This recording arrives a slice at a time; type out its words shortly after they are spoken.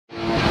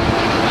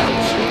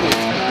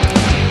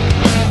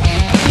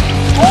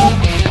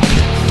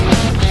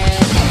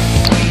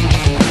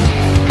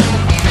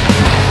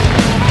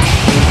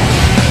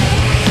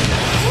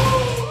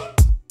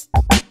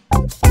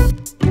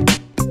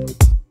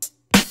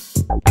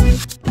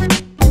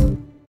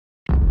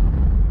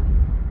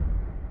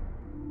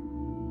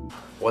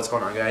What's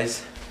going on,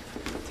 guys?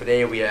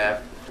 Today we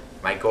have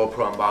my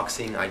GoPro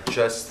unboxing. I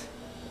just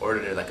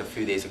ordered it like a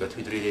few days ago,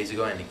 2-3 days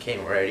ago, and it came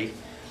already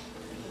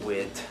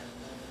with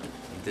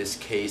this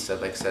case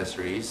of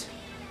accessories.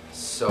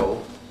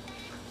 So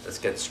let's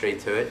get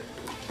straight to it.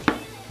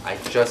 I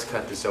just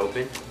cut this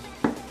open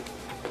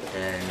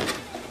and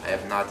I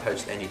have not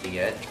touched anything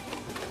yet.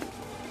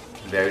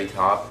 Very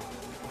top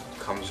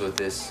comes with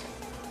this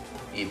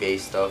eBay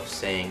stuff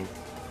saying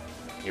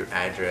your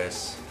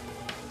address,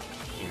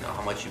 you know,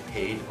 how much you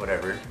paid,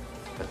 whatever.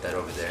 Put that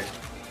over there.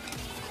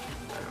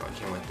 I don't know, it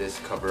came with this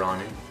cover on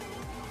it.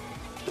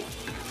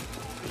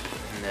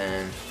 And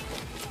then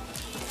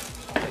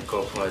the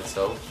GoPro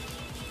itself.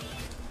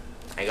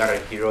 I got a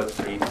Hero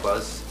 3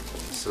 Plus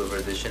Silver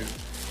Edition.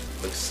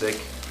 Looks sick.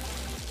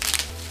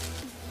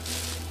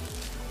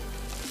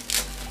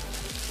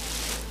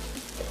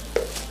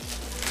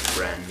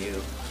 Brand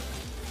new.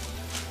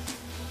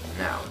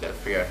 Now we gotta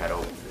figure out how to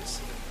open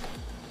this.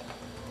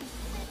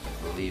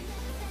 I believe.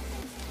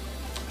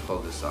 Pull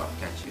this off,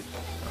 can't you?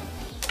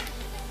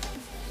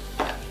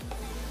 No.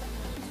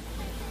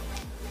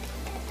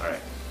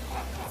 Alright.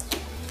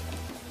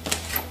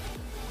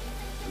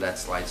 So that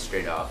slides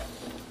straight off.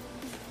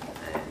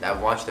 And I've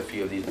watched a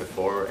few of these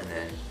before, and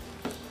then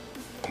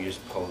you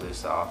just pull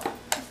this off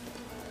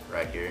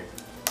right here.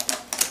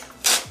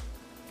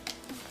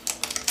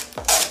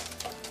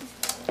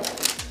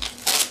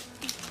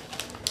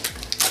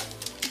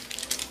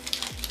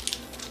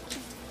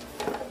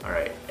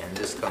 Alright, and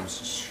this comes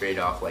straight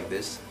off like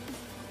this.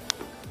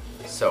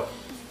 So,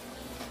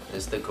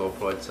 this is the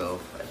GoPro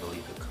itself. I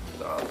believe it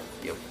comes off.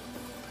 Yep.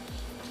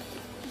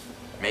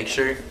 Make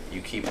sure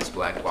you keep this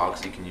black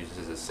box. You can use this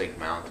as a sick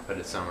mount. Put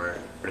it somewhere,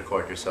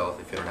 record yourself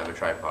if you don't have a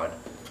tripod.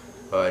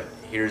 But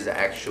here's the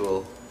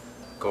actual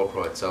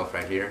GoPro itself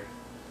right here.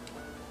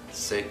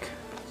 Sick.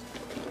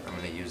 I'm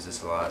gonna use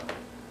this a lot.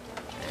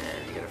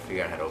 And you gotta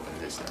figure out how to open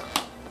this now.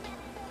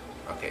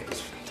 Okay,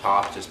 this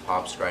top just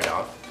pops right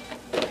off.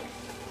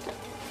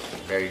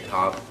 Very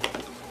top,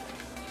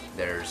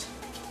 there's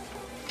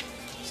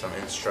some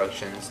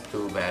instructions,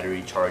 to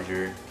battery,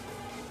 charger,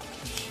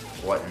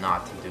 what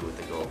not to do with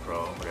the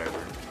GoPro, whatever.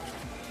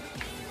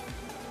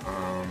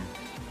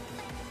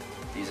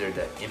 These are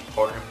the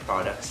important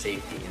product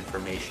safety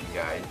information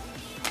guide.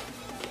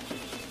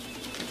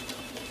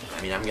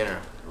 I mean, I'm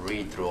gonna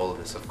read through all of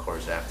this, of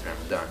course, after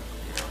I'm done,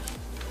 you know,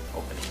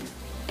 opening.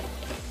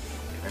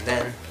 And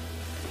then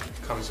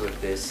it comes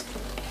with this,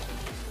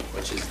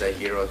 which is the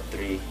Hero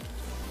 3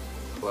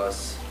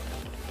 Plus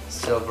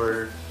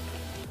Silver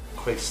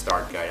Quick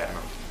Start Guide. I don't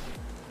know.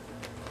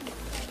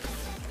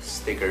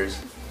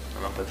 Stickers.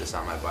 I'm gonna put this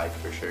on my bike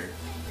for sure.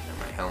 And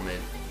my helmet.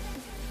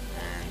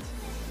 And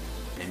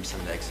maybe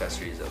some of the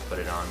accessories I'll put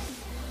it on.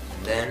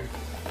 And then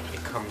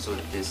it comes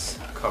with this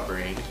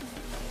covering.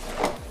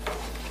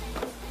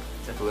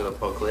 It's like a little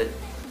booklet.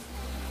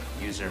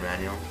 User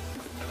manual.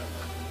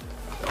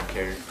 Don't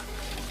care.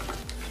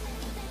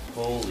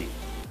 Holy.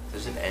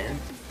 Does it end?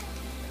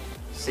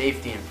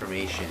 Safety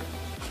information.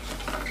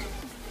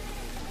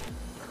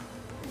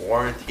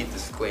 Warranty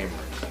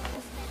disclaimer.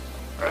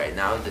 Alright,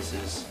 now this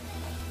is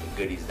the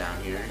goodies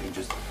down here. You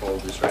just fold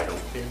this right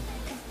open.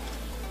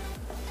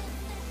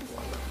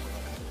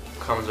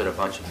 Comes with a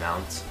bunch of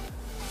mounts.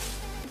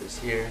 This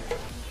here.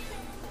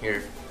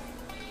 Here.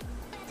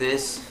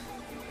 This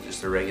is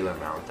just a regular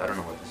mount. I don't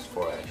know what this is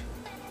for actually.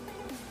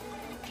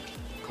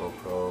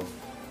 GoPro.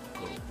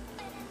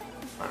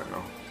 I don't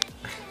know.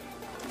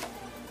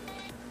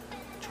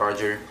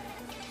 Charger.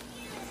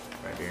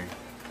 Right here.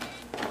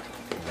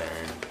 And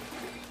then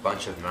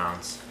bunch of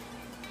mounts.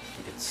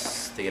 You could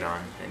stick it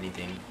on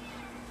anything.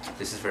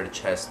 This is for the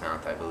chest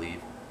mount, I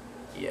believe.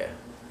 Yeah.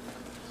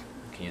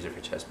 You can use it for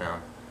chest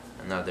mount.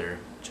 Another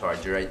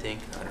charger, I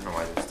think. I don't know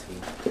why there's two.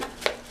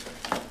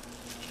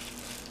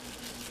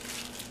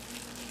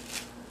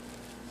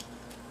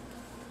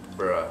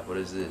 Bruh, what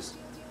is this?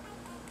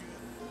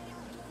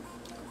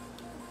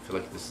 I feel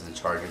like this is a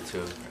charger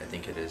too. I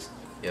think it is.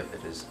 Yep,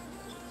 it is.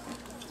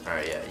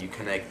 Alright, yeah. You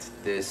connect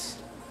this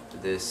to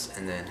this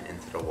and then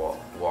into the wall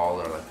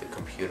or like the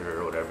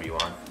computer or whatever you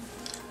want.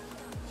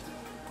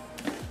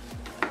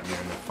 And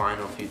then the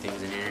final few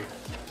things in here.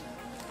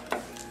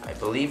 I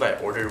believe I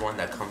ordered one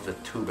that comes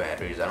with 2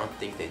 batteries. I don't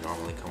think they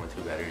normally come with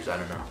 2 batteries. I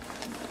don't know.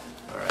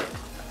 Alright.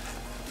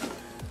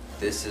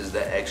 This is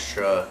the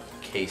extra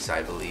case,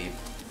 I believe,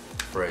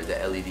 for the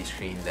LED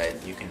screen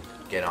that you can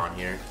get on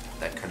here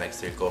that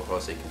connects to your GoPro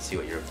so you can see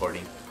what you're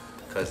recording,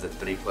 because the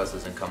 3 Plus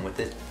doesn't come with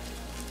it.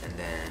 And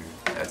then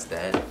that's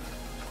that.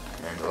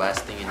 And the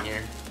last thing in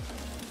here,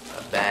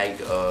 a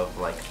bag of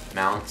like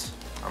mounts.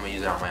 I'm gonna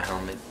use it on my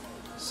helmet.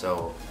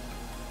 So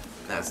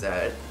that's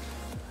that.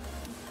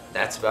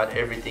 That's about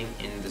everything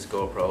in this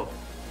GoPro.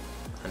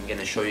 I'm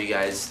gonna show you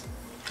guys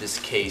this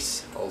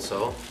case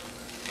also.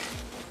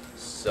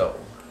 So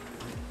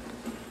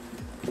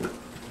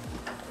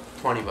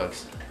 20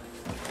 bucks.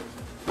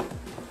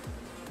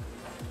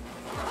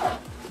 I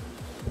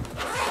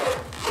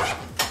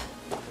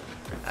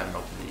haven't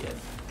opened it yet.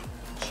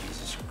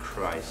 Jesus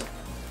Christ.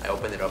 I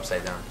opened it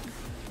upside down.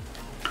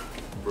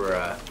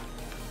 Bruh.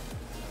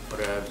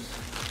 Whatevs.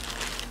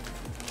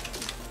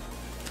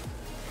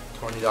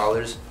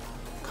 $20.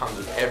 Comes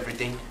with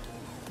everything.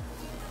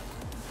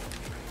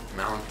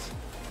 Mount.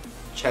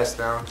 Chest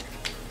mount.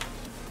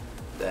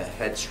 The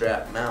head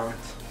strap mount.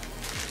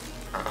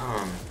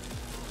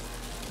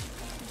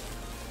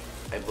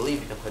 I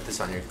believe you can put this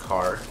on your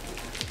car.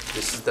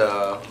 This is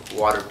the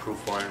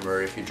waterproof one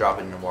where if you drop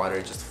it in the water,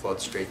 it just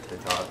floats straight to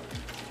the top.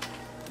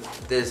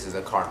 This is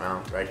a car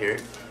mount right here.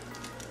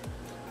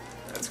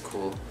 That's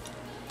cool.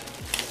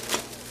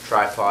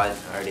 Tripod,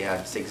 I already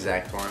have this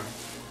exact one.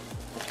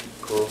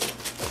 Cool.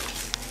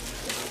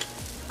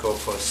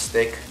 Gopro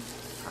stick.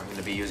 I'm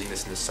gonna be using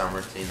this in the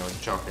summer to, you know,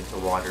 jump into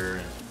water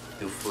and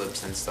do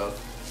flips and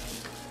stuff.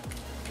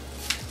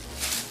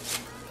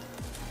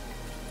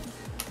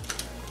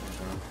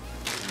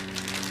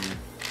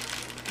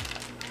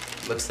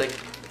 Looks like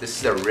this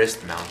is a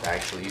wrist mount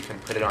actually. You can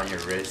put it on your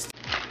wrist.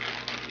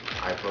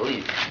 I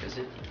believe. Is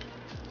it?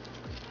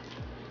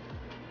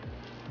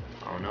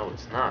 Oh no,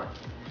 it's not.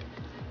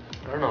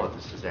 I don't know what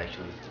this is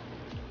actually.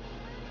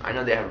 I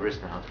know they have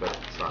wrist mounts, but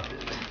it's not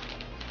this.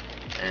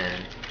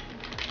 And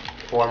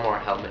 4 more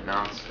helmet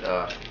mounts,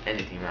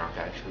 anything mount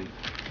actually.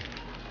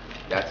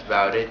 That's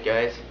about it,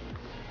 guys.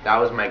 That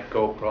was my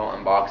GoPro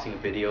unboxing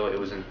video. It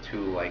wasn't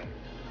too like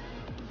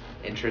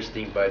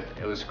interesting, but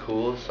it was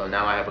cool. So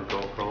now I have a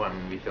GoPro. I'm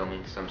gonna be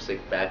filming some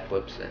sick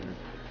backflips and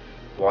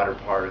water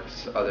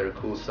parks, other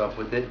cool stuff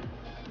with it.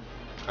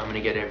 I'm gonna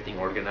get everything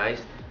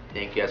organized.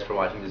 Thank you guys for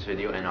watching this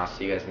video, and I'll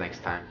see you guys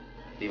next time.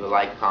 Leave a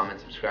like, comment,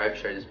 subscribe,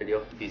 share this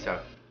video. Peace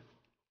out.